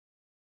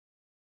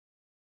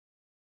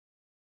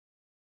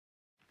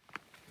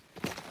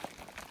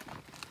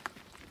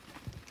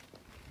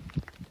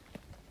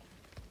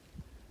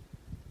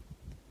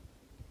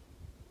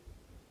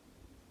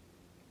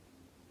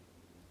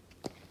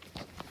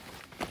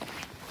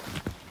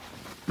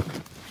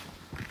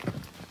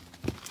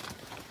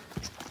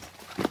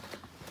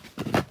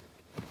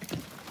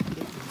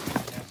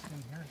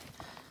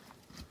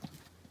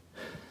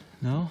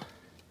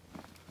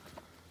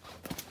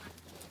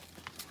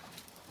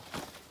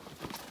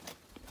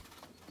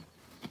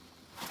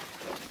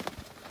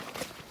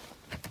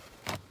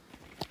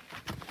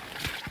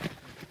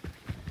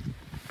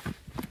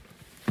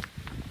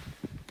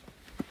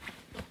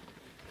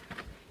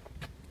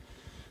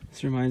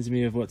This reminds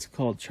me of what's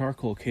called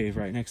Charcoal Cave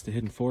right next to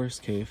Hidden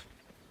Forest Cave.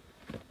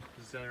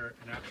 Is there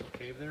an actual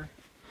cave there?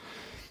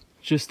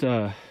 Just,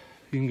 you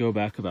can go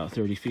back about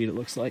 30 feet, it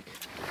looks like.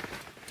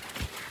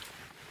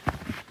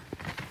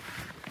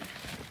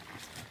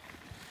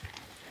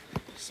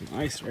 Some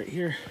ice right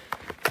here.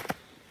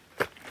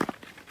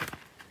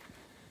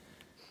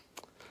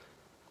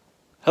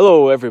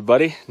 Hello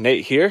everybody,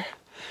 Nate here.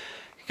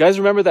 You guys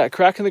remember that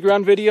crack in the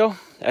ground video?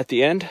 At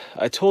the end,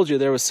 I told you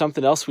there was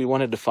something else we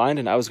wanted to find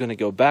and I was going to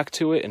go back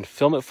to it and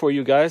film it for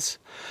you guys.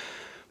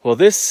 Well,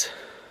 this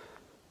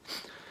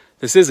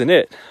isn't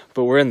it,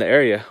 but we're in the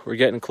area. We're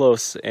getting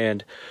close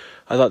and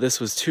I thought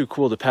this was too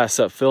cool to pass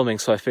up filming,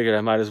 so I figured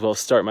I might as well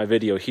start my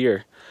video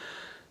here.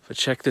 But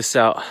check this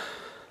out.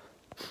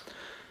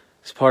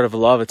 It's part of a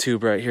lava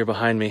tube right here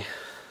behind me.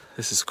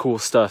 This is cool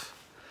stuff.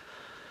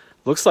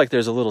 Looks like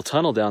there's a little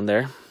tunnel down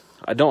there.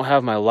 I don't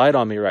have my light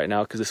on me right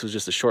now because this was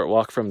just a short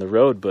walk from the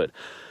road, but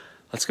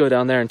let's go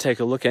down there and take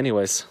a look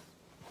anyways.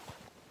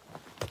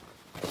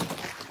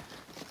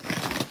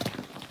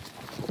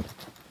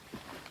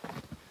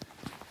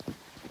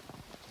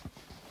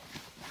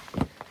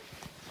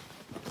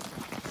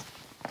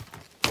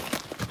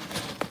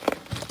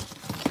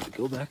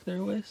 Go back there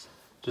a ways?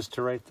 Just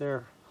to right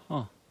there.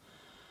 Oh.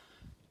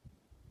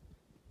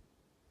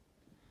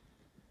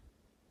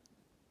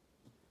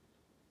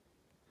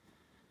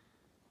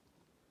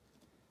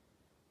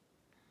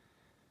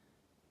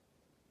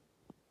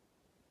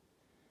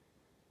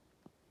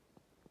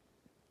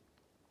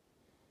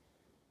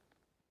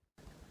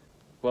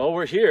 Well,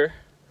 we're here.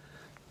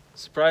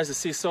 Surprised to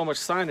see so much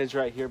signage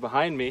right here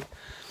behind me,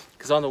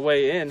 because on the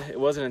way in, it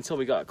wasn't until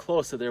we got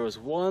close that there was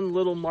one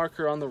little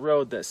marker on the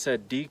road that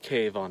said D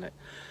Cave on it.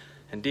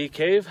 And D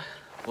Cave,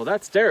 well,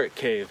 that's Derrick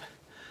Cave.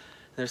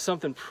 There's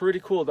something pretty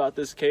cool about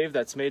this cave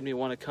that's made me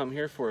want to come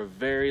here for a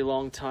very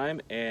long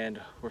time,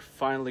 and we're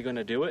finally going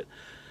to do it.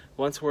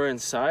 Once we're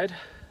inside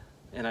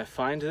and I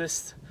find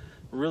this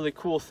really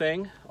cool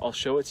thing, I'll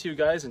show it to you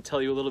guys and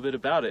tell you a little bit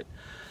about it.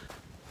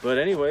 But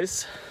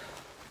anyways,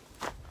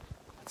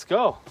 let's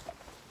go.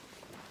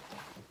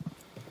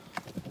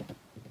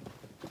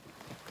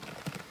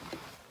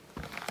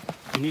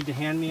 You need to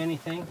hand me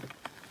anything?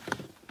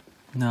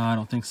 No, I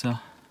don't think so.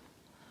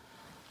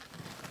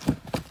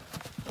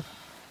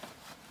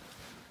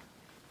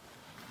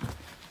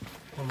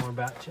 One more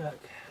bat check.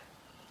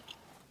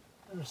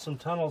 There's some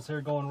tunnels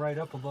here going right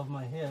up above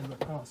my head,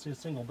 but I don't see a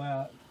single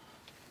bat.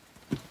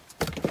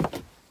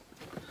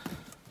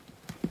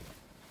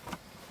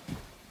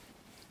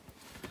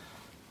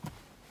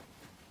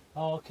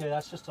 Oh, okay,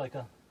 that's just like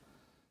a...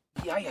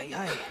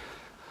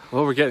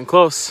 Well, we're getting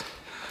close.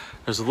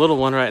 There's a little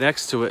one right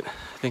next to it.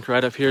 I think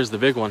right up here is the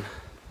big one.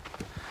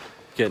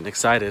 Getting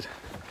excited.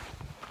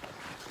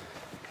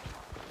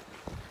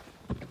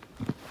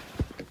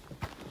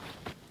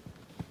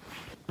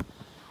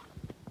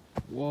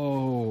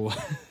 Whoa,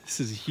 this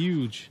is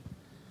huge.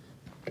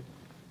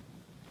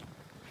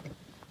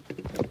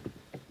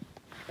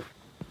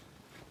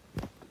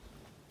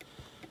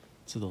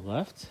 To the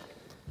left?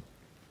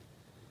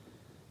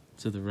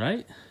 To the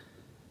right?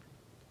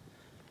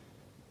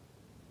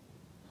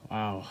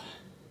 Wow.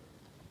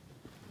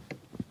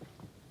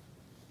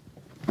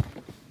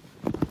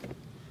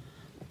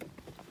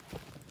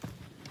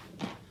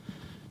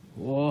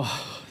 Whoa,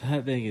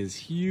 that thing is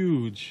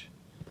huge.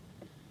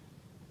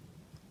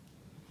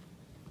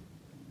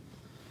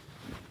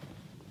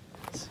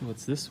 Let's see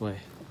what's this way.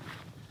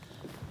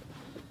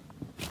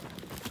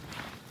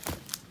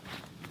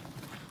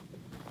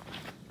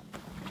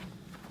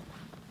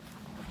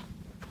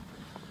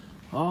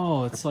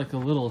 Oh, it's like a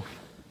little...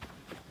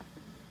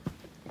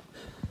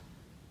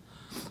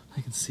 I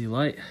can see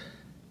light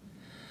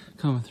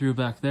coming through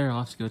back there. I'll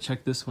have to go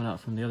check this one out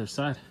from the other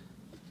side.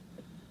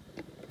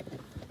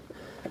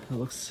 It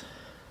looks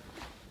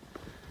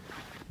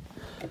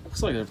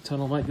like a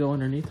tunnel might go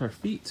underneath our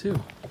feet too.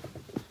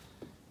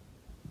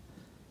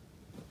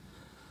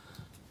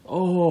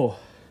 Oh,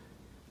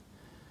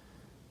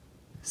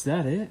 is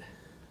that it?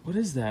 What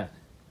is that?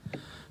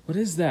 What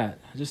is that?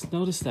 I just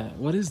noticed that.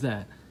 What is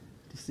that?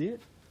 Do you see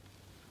it?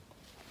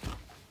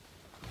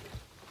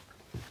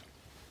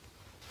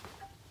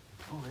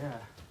 Oh yeah.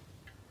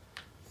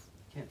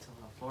 Can't tell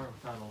how far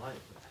without a light.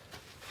 But...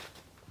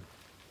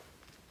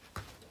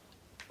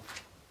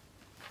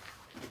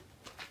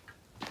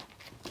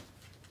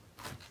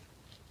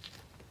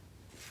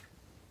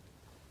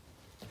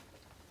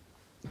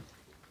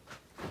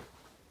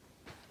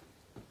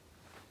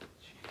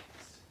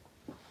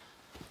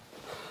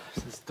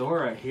 There's this door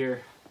right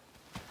here.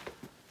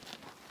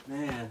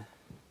 Man,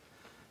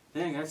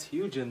 dang, that's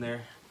huge in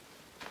there.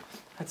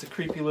 That's a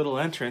creepy little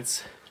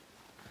entrance.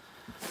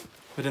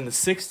 But in the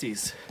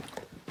 60s,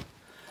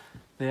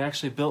 they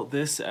actually built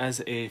this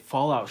as a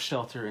fallout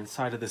shelter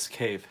inside of this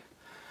cave.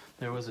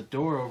 There was a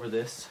door over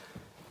this.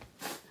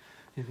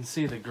 You can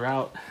see the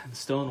grout and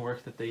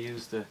stonework that they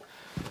used to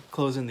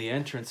close in the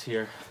entrance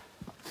here.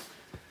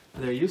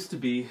 There used to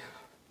be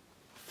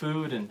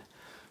food and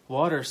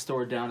water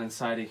stored down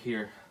inside of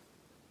here.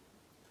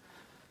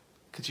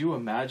 Could you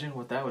imagine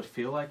what that would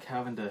feel like,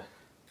 having to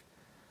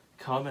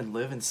come and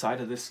live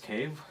inside of this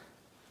cave?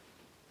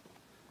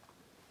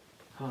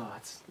 Oh,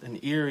 it's an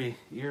eerie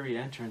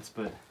entrance,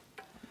 but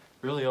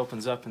really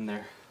opens up in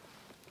there.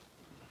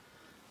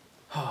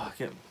 Oh,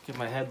 get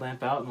my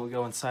headlamp out and we'll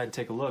go inside and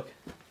take a look.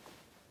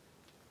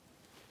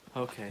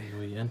 Okay,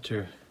 we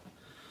enter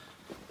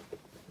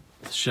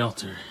the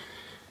shelter.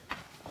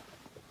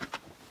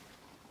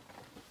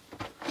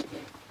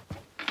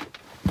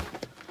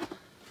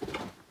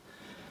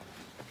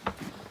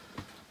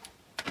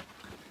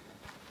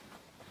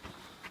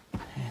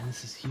 Man,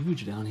 this is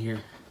huge down here.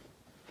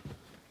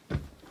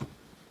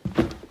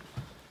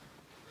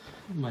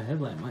 My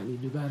headlamp might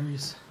need new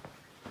batteries.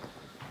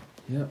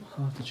 Yep,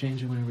 I'll have to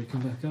change it whenever we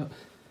come back up.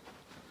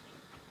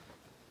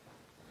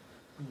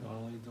 You want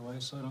to lead the way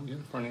so I don't get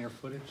in front of your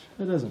footage?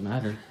 It doesn't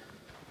matter.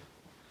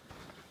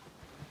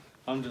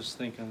 I'm just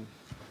thinking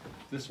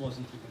this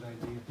wasn't a good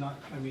idea. Not,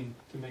 I mean,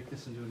 to make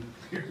this into a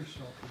nuclear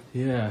shelter.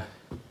 Yeah.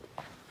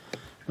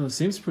 Well, it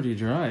seems pretty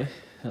dry,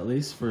 at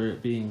least for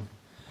it being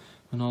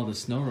when all the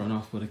snow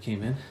runoff would have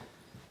came in.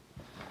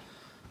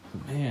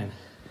 But man.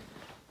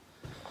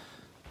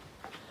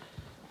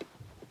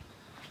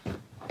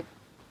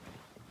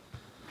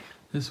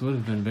 This would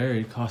have been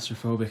very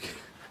claustrophobic.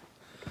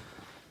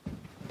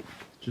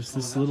 Just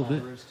this little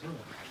bit.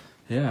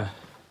 Yeah.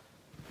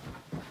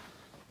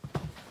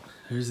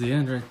 There's the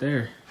end right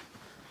there.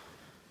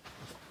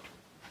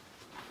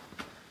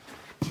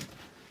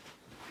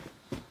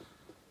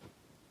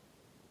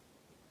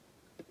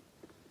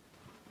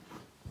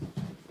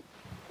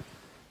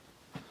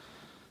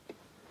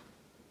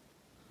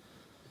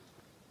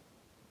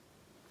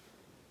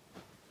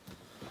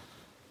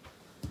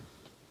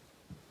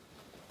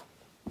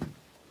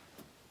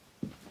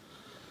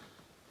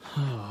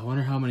 Oh, I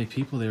wonder how many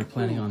people they were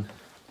planning on.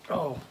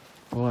 Oh.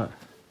 What?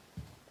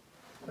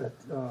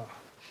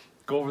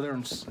 Go over there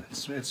and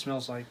it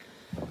smells like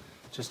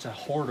just a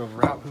horde of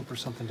rat poop or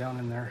something down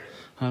in there.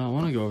 I don't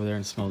want to go over there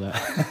and smell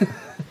that.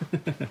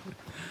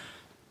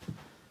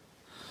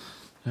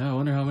 Yeah, I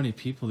wonder how many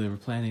people they were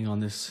planning on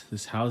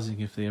this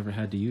housing if they ever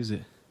had to use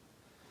it.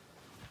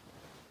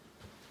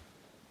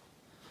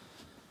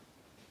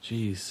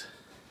 Jeez.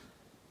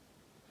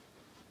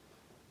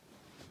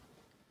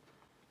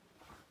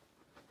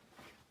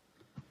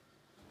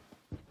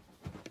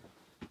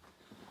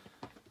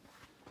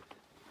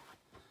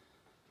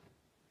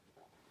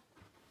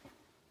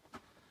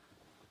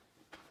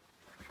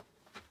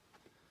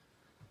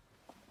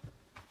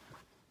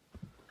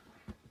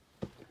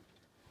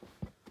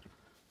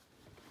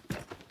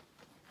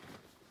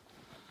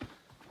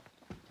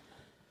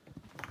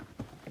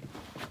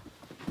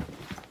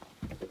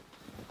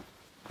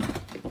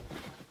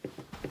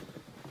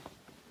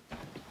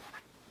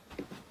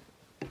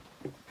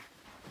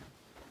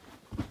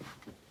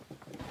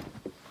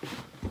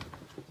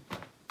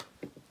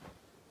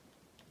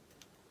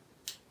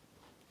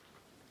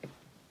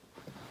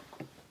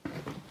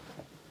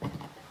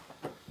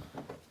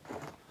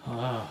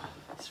 Wow,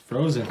 it's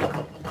frozen.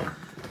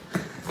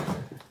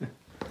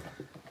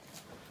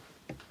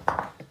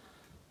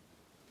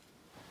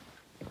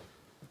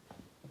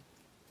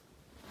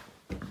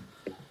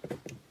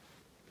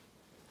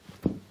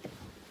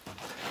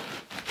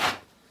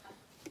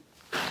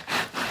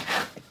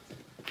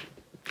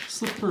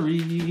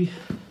 Slippery.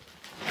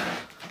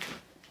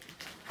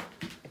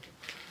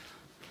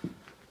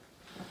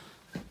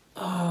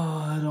 Oh,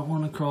 I don't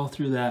want to crawl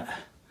through that.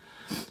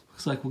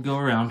 Looks like we'll go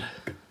around.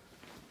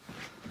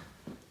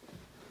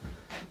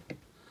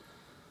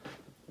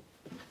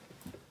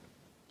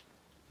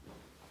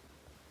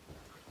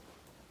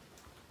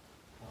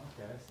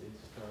 Okay, I see.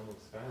 Just got a little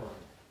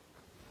skyline.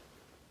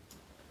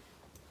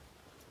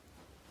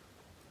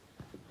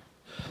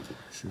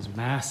 This is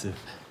massive.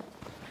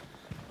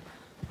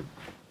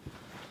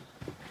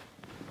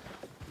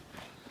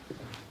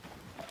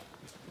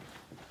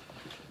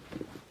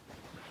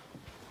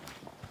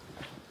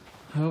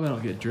 I hope I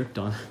don't get dripped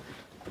on.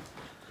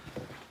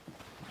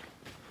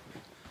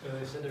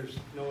 They said there's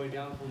no way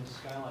down from the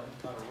skylight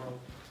without a rope.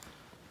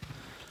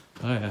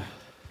 Oh yeah.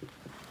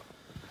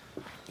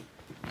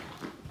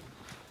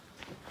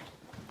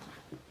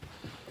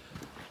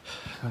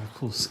 Got a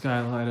cool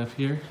skylight up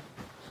here.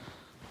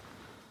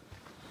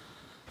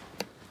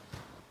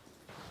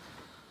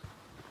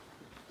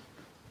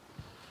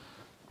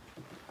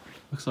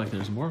 Looks like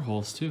there's more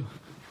holes too.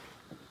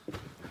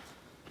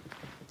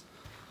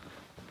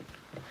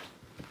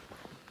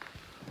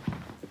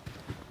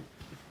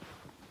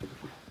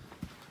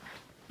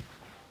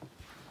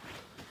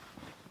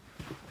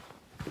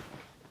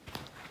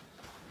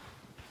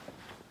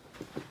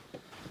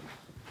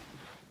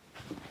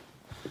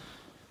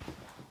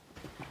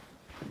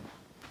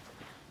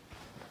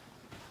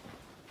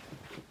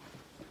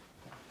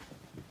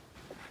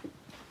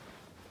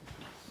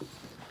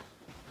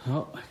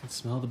 Oh, I can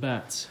smell the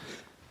bats.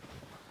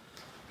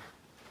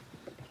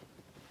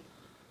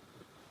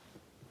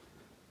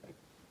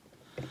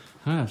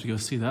 I have to go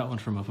see that one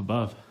from up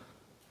above.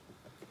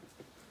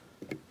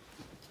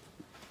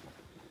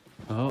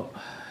 Oh,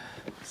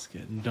 it's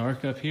getting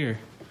dark up here.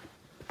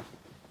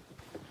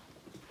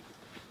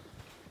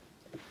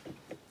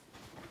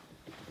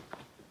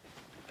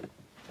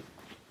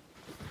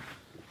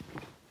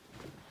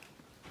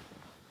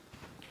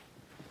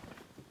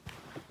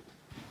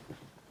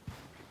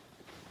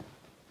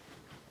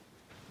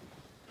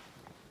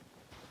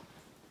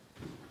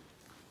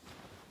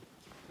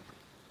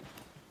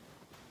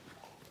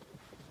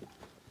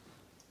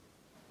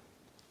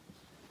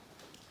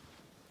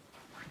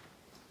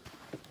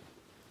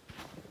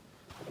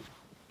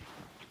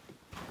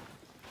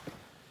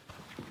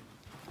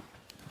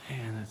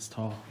 Man, that's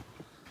tall.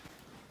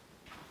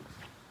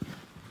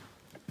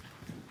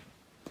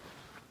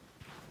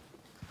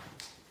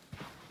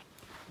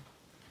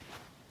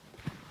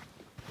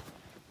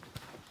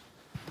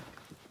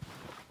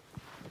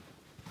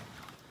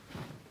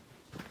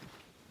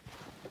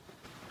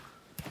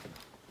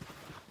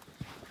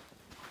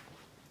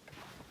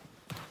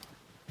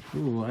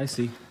 Ooh, I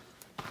see.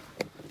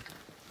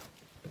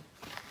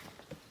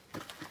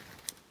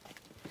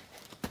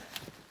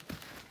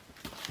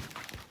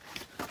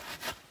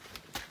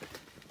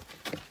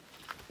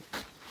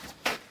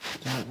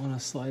 Don't want to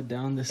slide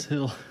down this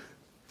hill.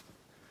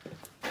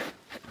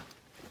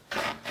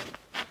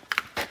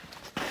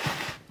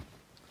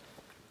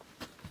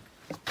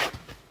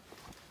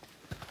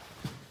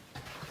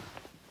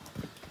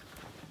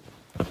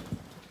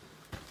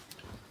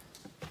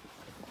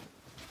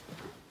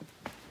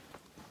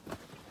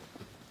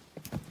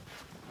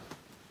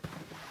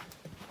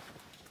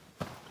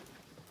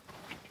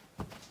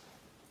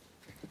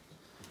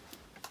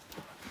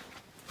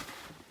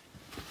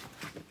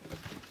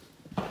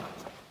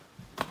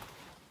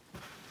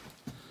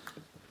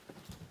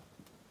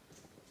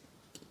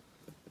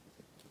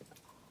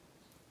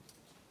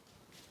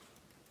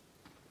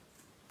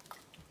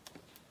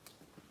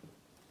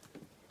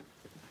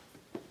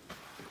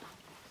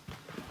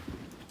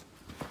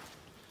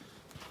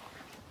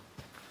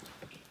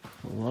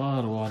 A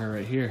lot of water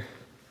right here.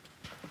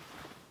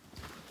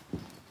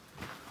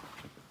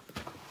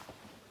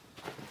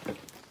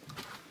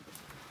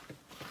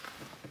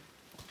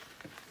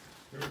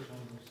 There's one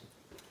of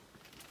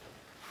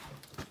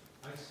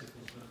those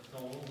icicles that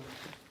fell over.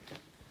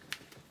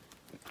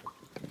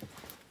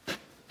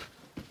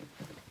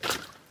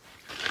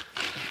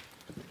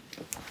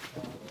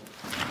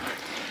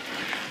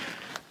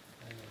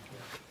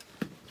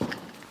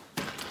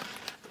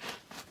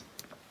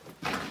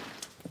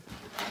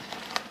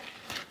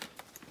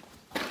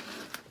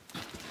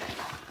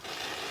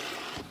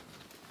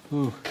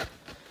 Ooh.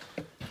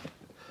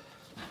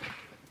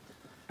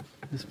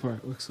 This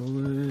part looks a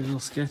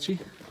little sketchy.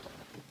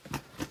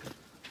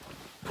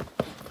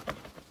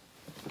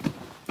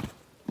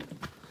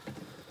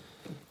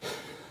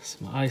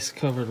 Some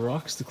ice-covered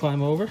rocks to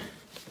climb over.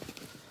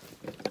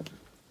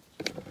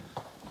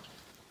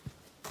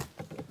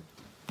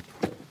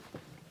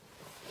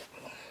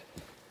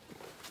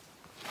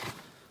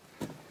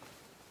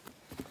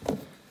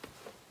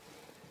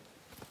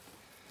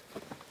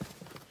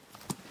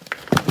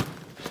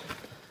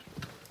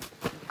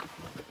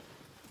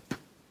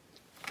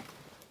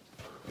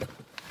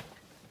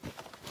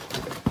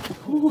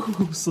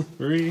 Ooh,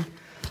 slippery.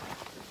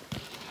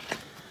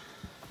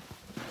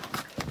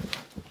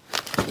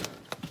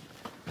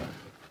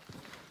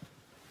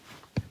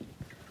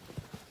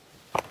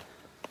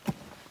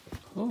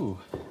 Oh.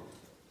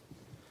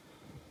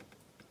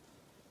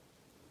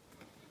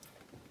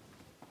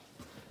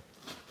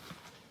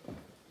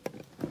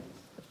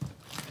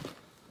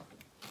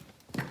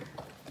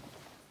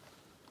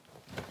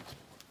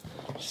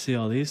 Did you see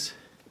all these?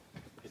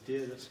 I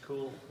did, that's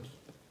cool.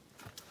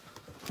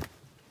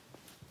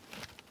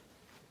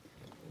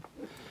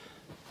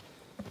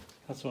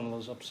 That's one of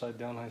those upside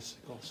down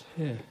icicles.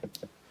 Yeah.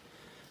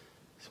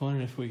 Just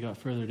wondering if we got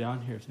further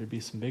down here, if there'd be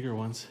some bigger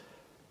ones.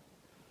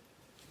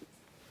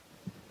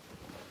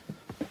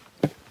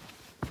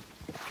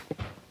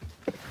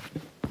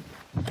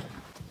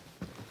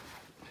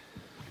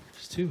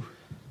 There's two.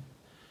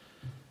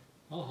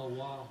 Oh,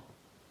 wow.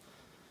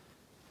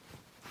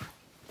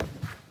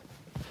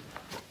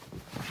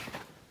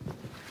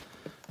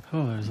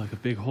 Oh, there's like a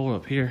big hole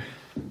up here.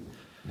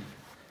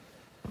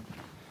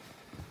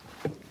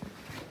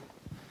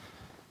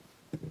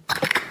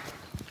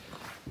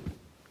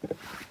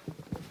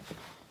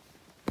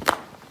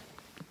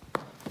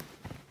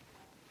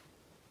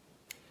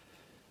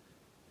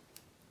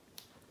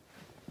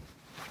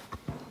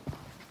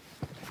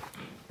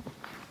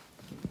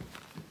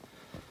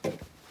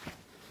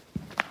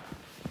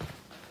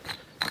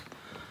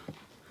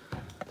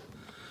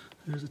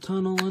 There's a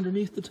tunnel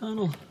underneath the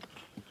tunnel.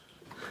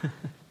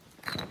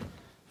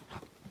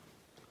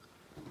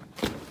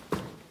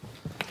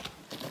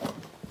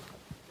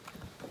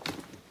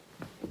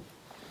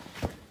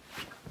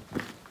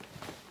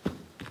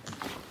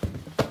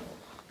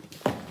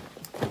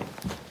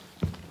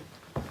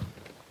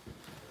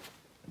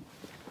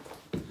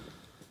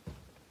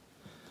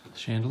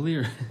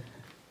 Chandelier.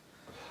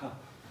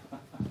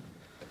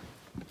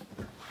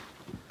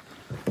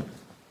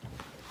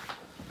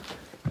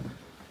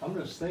 I'm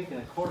just thinking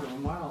a quarter of a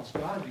mile's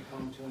got to be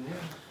coming to an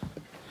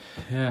end.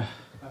 Yeah.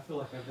 I feel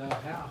like I've done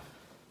half.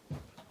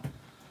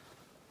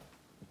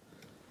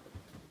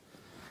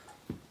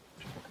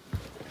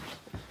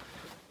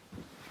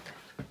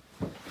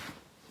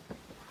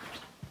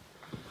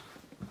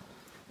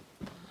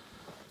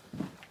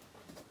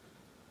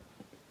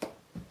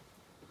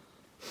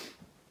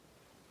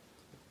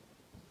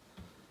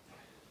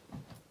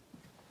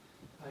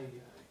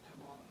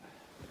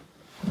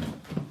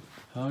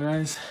 Well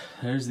guys,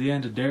 there's the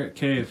end of Derrick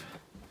Cave.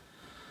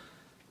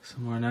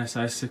 Some more nice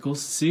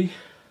icicles to see.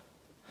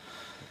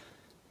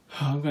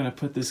 I'm gonna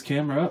put this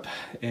camera up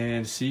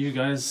and see you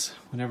guys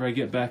whenever I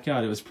get back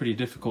out. It was pretty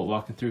difficult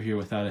walking through here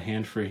without a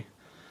hand free.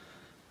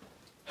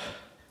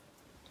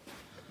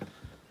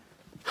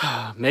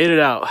 Made it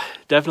out.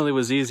 Definitely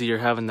was easier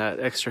having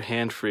that extra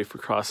hand free for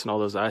crossing all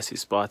those icy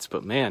spots,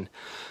 but man,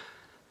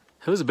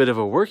 it was a bit of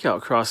a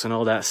workout crossing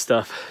all that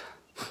stuff.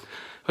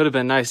 Would have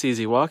been a nice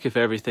easy walk if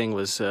everything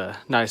was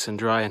nice and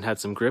dry and had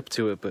some grip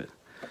to it, but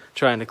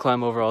trying to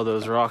climb over all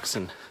those rocks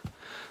and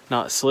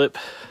not slip,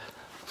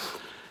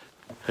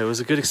 it was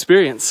a good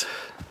experience.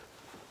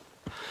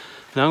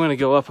 Now I'm going to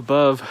go up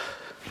above,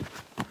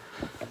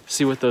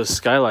 see what those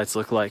skylights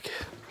look like.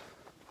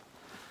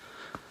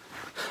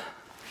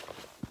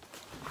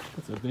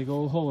 That's a big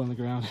old hole in the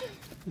ground.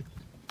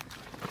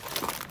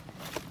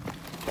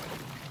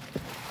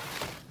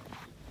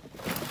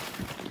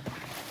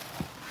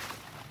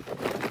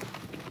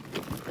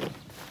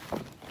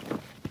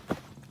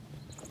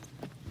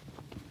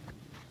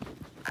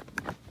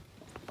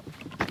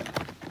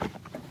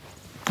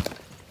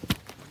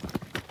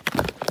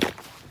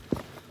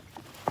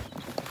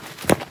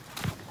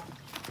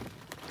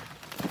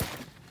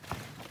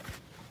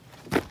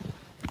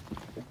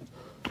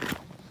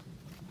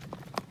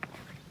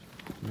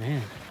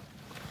 Man,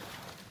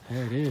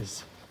 there it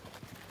is.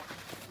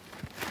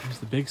 There's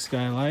the big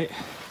skylight.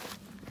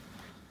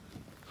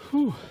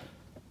 Whew.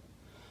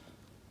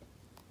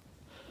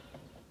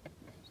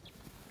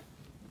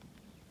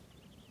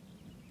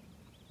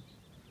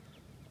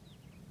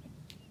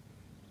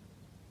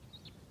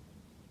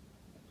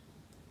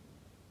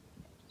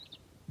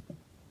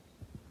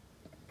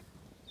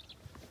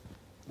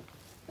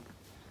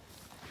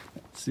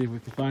 Let's see if we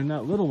can find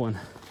that little one.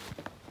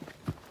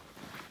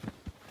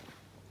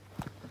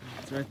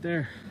 It's right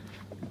there.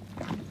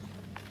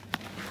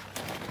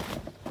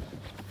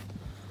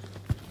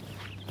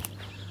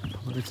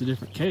 But it's a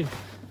different cave.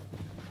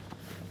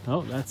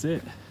 Oh, that's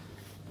it.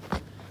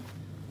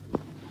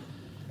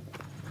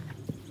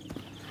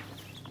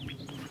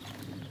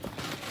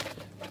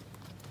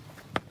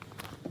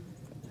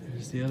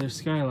 There's the other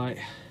skylight.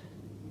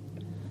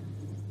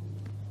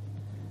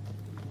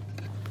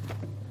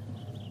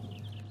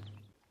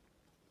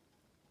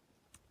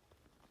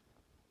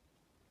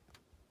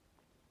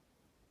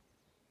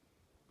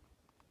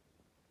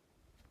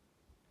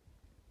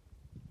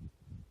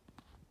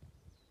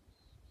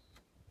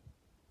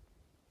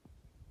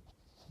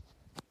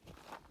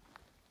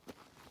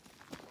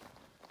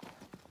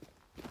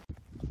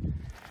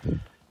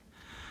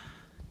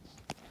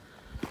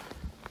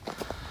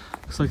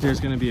 Looks like there's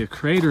going to be a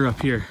crater up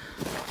here.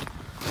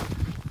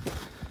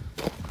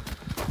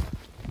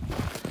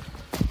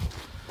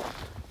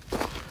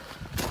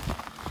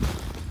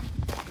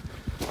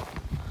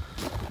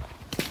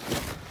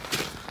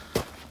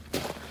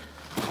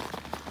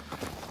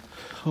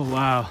 Oh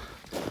wow.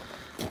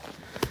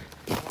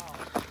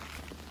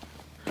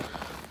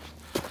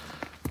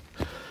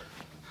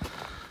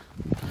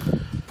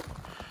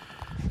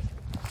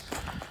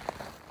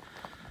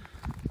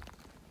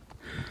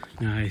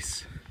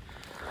 Nice.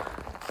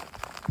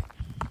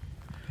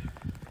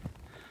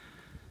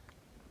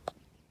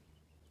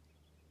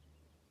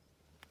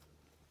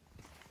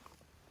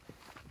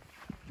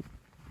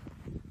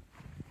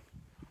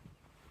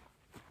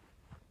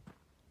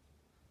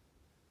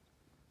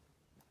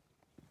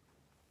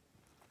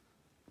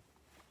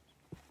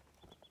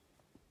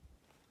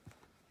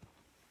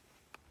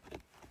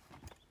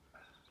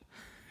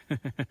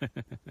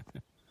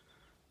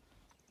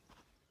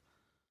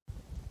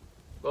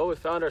 Well, we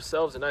found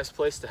ourselves a nice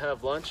place to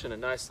have lunch and a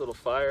nice little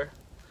fire.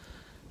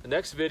 The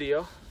next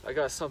video, I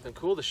got something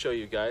cool to show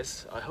you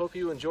guys. I hope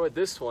you enjoyed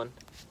this one.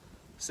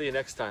 See you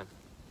next time.